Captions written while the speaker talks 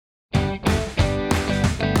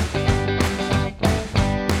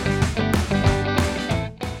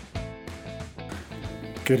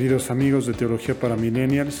Queridos amigos de Teología para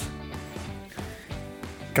Millennials,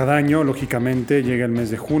 cada año, lógicamente, llega el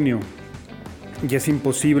mes de junio y es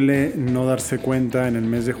imposible no darse cuenta en el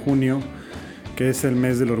mes de junio que es el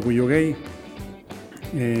mes del orgullo gay.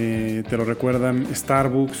 Te lo recuerdan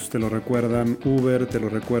Starbucks, te lo recuerdan Uber, te lo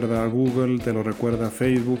recuerda Google, te lo recuerda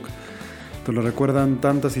Facebook, te lo recuerdan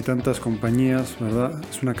tantas y tantas compañías, ¿verdad?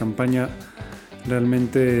 Es una campaña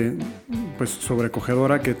realmente pues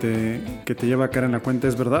sobrecogedora que te lleva a caer en la cuenta.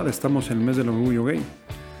 Es verdad, estamos en el mes del orgullo gay.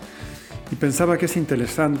 Y pensaba que es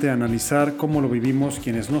interesante analizar cómo lo vivimos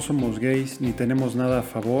quienes no somos gays ni tenemos nada a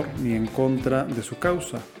favor ni en contra de su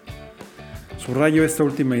causa. Subrayo esta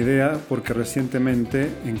última idea porque recientemente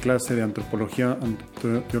en clase de antropología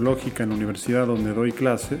teológica en la universidad donde doy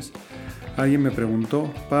clases, alguien me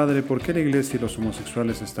preguntó: «Padre, ¿por qué la iglesia y los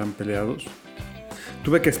homosexuales están peleados?».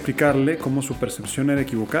 Tuve que explicarle cómo su percepción era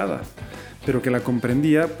equivocada, pero que la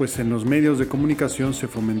comprendía, pues en los medios de comunicación se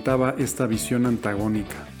fomentaba esta visión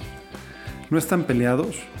antagónica. ¿No están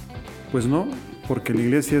peleados? Pues no, porque la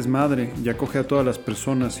iglesia es madre y acoge a todas las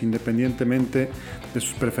personas independientemente de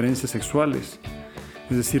sus preferencias sexuales.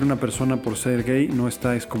 Es decir, una persona por ser gay no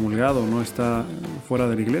está excomulgado, no está fuera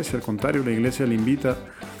de la iglesia. Al contrario, la iglesia le invita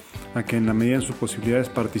a que en la medida de sus posibilidades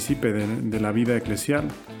participe de la vida eclesial,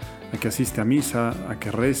 a que asiste a misa, a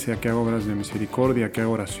que rece, a que haga obras de misericordia, a que haga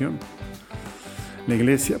oración. La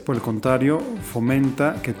iglesia, por el contrario,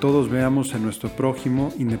 fomenta que todos veamos en nuestro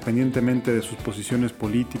prójimo, independientemente de sus posiciones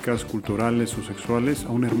políticas, culturales o sexuales,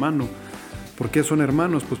 a un hermano. ¿Por qué son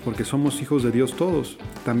hermanos? Pues porque somos hijos de Dios todos,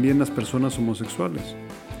 también las personas homosexuales.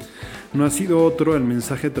 No ha sido otro el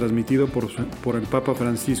mensaje transmitido por el Papa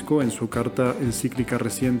Francisco en su carta encíclica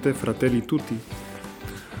reciente Fratelli Tutti.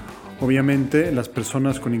 Obviamente, las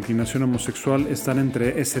personas con inclinación homosexual están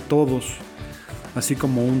entre ese todos, así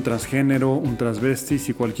como un transgénero, un transvestis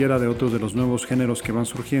y cualquiera de otros de los nuevos géneros que van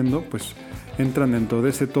surgiendo, pues entran dentro de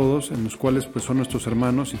ese todos, en los cuales pues son nuestros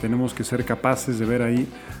hermanos, y tenemos que ser capaces de ver ahí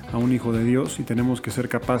a un hijo de Dios, y tenemos que ser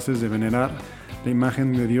capaces de venerar la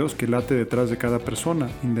imagen de Dios que late detrás de cada persona,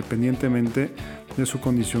 independientemente de su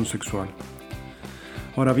condición sexual.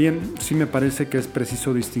 Ahora bien, sí me parece que es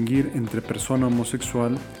preciso distinguir entre persona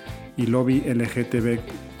homosexual y lobby LGTBQ+,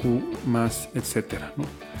 etc., ¿no?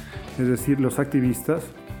 Es decir, los activistas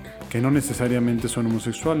que no necesariamente son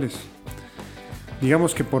homosexuales.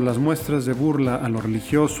 Digamos que por las muestras de burla a lo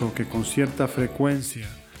religioso que con cierta frecuencia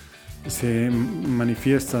se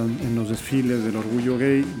manifiestan en los desfiles del orgullo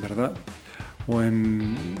gay, ¿verdad?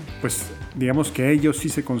 Pues digamos que ellos sí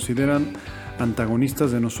se consideran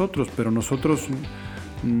antagonistas de nosotros, pero nosotros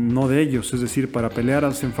no de ellos. Es decir, para pelear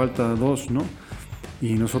hacen falta dos, ¿no?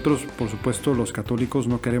 Y nosotros, por supuesto, los católicos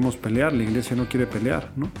no queremos pelear, la iglesia no quiere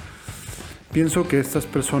pelear, ¿no? Pienso que estas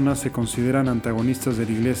personas se consideran antagonistas de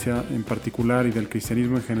la iglesia en particular y del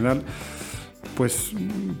cristianismo en general, pues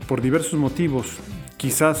por diversos motivos.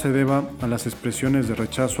 Quizás se deba a las expresiones de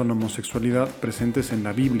rechazo a la homosexualidad presentes en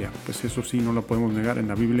la Biblia, pues eso sí, no lo podemos negar. En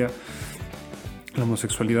la Biblia la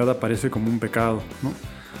homosexualidad aparece como un pecado, ¿no?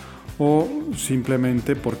 O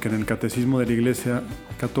simplemente porque en el catecismo de la Iglesia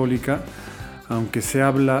Católica, aunque se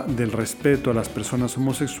habla del respeto a las personas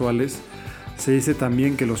homosexuales, se dice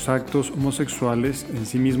también que los actos homosexuales en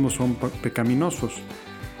sí mismos son pecaminosos.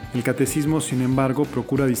 El catecismo, sin embargo,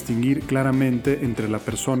 procura distinguir claramente entre la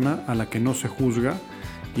persona a la que no se juzga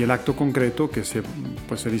y el acto concreto, que se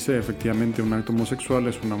dice efectivamente un acto homosexual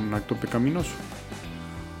es un acto pecaminoso.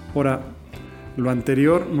 Ahora, lo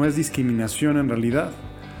anterior no es discriminación en realidad.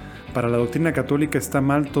 Para la doctrina católica está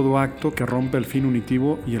mal todo acto que rompe el fin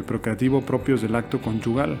unitivo y el procreativo propios del acto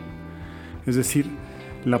conyugal. Es decir,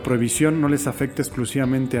 la prohibición no les afecta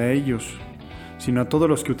exclusivamente a ellos, sino a todos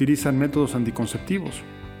los que utilizan métodos anticonceptivos.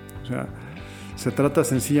 O sea, se trata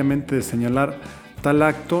sencillamente de señalar tal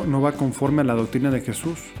acto no va conforme a la doctrina de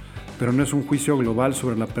Jesús, pero no es un juicio global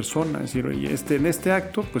sobre la persona. Es decir, oye, en este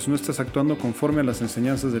acto pues no estás actuando conforme a las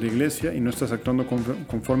enseñanzas de la iglesia y no estás actuando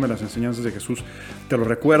conforme a las enseñanzas de Jesús. Te lo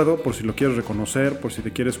recuerdo por si lo quieres reconocer, por si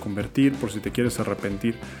te quieres convertir, por si te quieres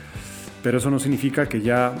arrepentir. Pero eso no significa que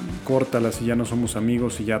ya córtalas y ya no somos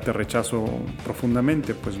amigos y ya te rechazo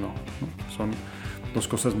profundamente. Pues no. Son dos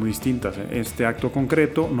cosas muy distintas. Este acto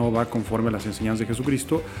concreto no va conforme a las enseñanzas de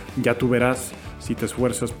Jesucristo. Ya tú verás si te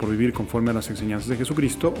esfuerzas por vivir conforme a las enseñanzas de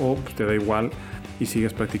Jesucristo o pues, te da igual y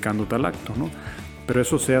sigues practicando tal acto, ¿no? Pero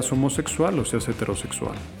eso seas homosexual o seas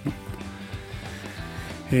heterosexual, ¿no?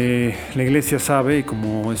 La iglesia sabe, y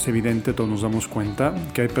como es evidente todos nos damos cuenta,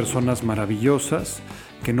 que hay personas maravillosas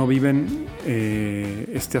que no viven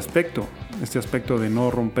este aspecto de no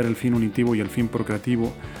romper el fin unitivo y el fin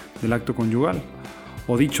procreativo del acto conyugal.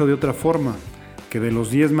 O dicho de otra forma, que de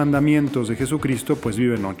los 10 mandamientos de Jesucristo, pues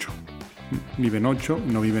viven 8. Viven 8,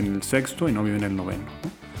 no viven el sexto y no viven el noveno,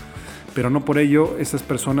 ¿no? Pero no por ello esas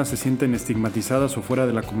personas se sienten estigmatizadas o fuera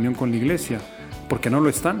de la comunión con la iglesia, porque no lo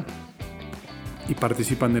están. Y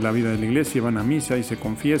participan de la vida de la iglesia, van a misa y se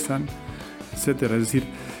confiesan, etc. Es decir,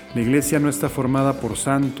 la iglesia no está formada por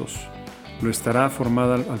santos, lo estará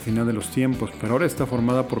formada al final de los tiempos, pero ahora está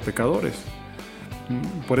formada por pecadores.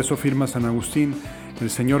 Por eso afirma San Agustín: el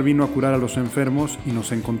Señor vino a curar a los enfermos y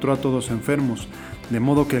nos encontró a todos enfermos, de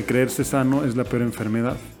modo que el creerse sano es la peor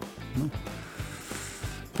enfermedad, ¿no?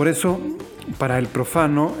 Por eso, para el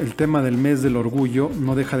profano, el tema del mes del orgullo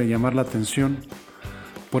no deja de llamar la atención,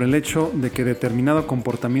 por el hecho de que determinado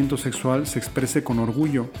comportamiento sexual se exprese con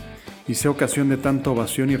orgullo y sea ocasión de tanta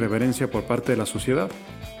ovación y reverencia por parte de la sociedad.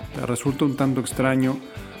 Resulta un tanto extraño,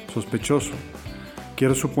 sospechoso.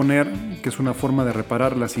 Quiero suponer que es una forma de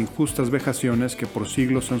reparar las injustas vejaciones que por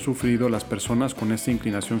siglos han sufrido las personas con esta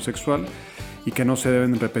inclinación sexual y que no se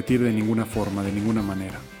deben repetir de ninguna forma, de ninguna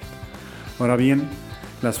manera. Ahora bien,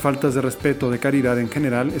 las faltas de respeto o de caridad en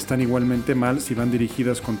general están igualmente mal si van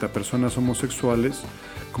dirigidas contra personas homosexuales,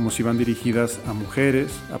 como si van dirigidas a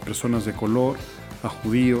mujeres, a personas de color, a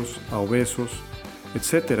judíos, a obesos,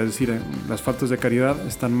 etc. Es decir, las faltas de caridad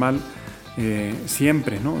están mal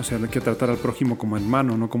siempre, ¿no? O sea, hay que tratar al prójimo como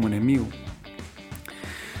hermano, no como enemigo.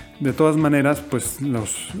 De todas maneras, pues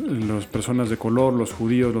las personas de color, los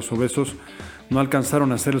judíos, los obesos, no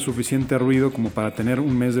alcanzaron a hacer el suficiente ruido como para tener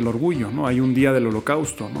un mes del orgullo, ¿no? Hay un día del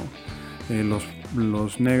holocausto, ¿no?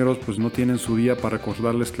 Los negros pues no tienen su día para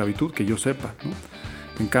recordar la esclavitud, que yo sepa, ¿no?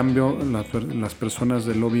 En cambio, las personas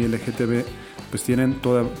del lobby LGTB pues tienen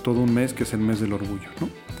todo un mes que es el mes del orgullo, ¿no?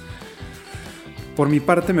 Por mi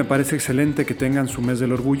parte, me parece excelente que tengan su mes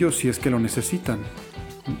del orgullo si es que lo necesitan.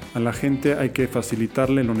 A la gente hay que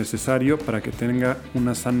facilitarle lo necesario para que tenga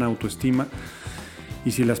una sana autoestima.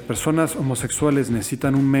 Y si las personas homosexuales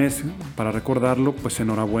necesitan un mes para recordarlo, pues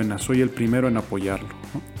enhorabuena, soy el primero en apoyarlo,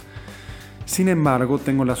 ¿no? Sin embargo,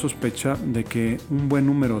 tengo la sospecha de que un buen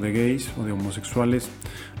número de gays o de homosexuales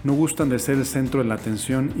no gustan de ser el centro de la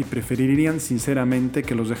atención y preferirían sinceramente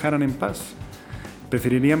que los dejaran en paz.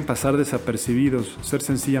 Preferirían pasar desapercibidos, ser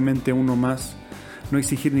sencillamente uno más, no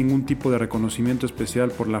exigir ningún tipo de reconocimiento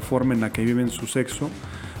especial por la forma en la que viven su sexo,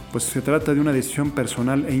 pues se trata de una decisión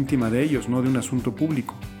personal e íntima de ellos, no de un asunto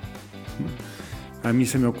público. A mí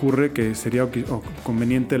se me ocurre que sería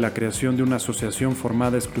conveniente la creación de una asociación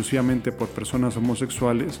formada exclusivamente por personas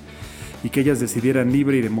homosexuales y que ellas decidieran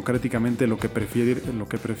libre y democráticamente lo que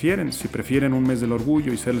prefieren. Si prefieren un mes del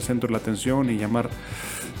orgullo y ser el centro de la atención y llamar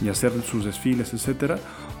y hacer sus desfiles, etc.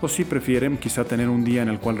 O si prefieren quizá tener un día en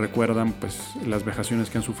el cual recuerdan pues las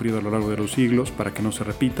vejaciones que han sufrido a lo largo de los siglos para que no se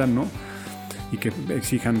repitan, ¿no? Y que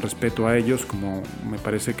exijan respeto a ellos, como me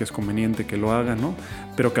parece que es conveniente que lo hagan, ¿no?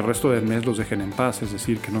 Pero que el resto del mes los dejen en paz, es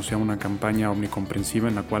decir, que no sea una campaña omnicomprensiva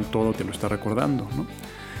en la cual todo te lo está recordando, ¿no?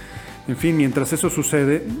 En fin, mientras eso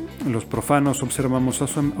sucede, los profanos observamos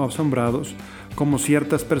asombrados cómo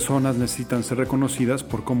ciertas personas necesitan ser reconocidas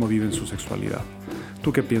por cómo viven su sexualidad.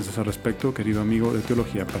 ¿Tú qué piensas al respecto, querido amigo de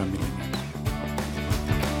Teología para Millennials?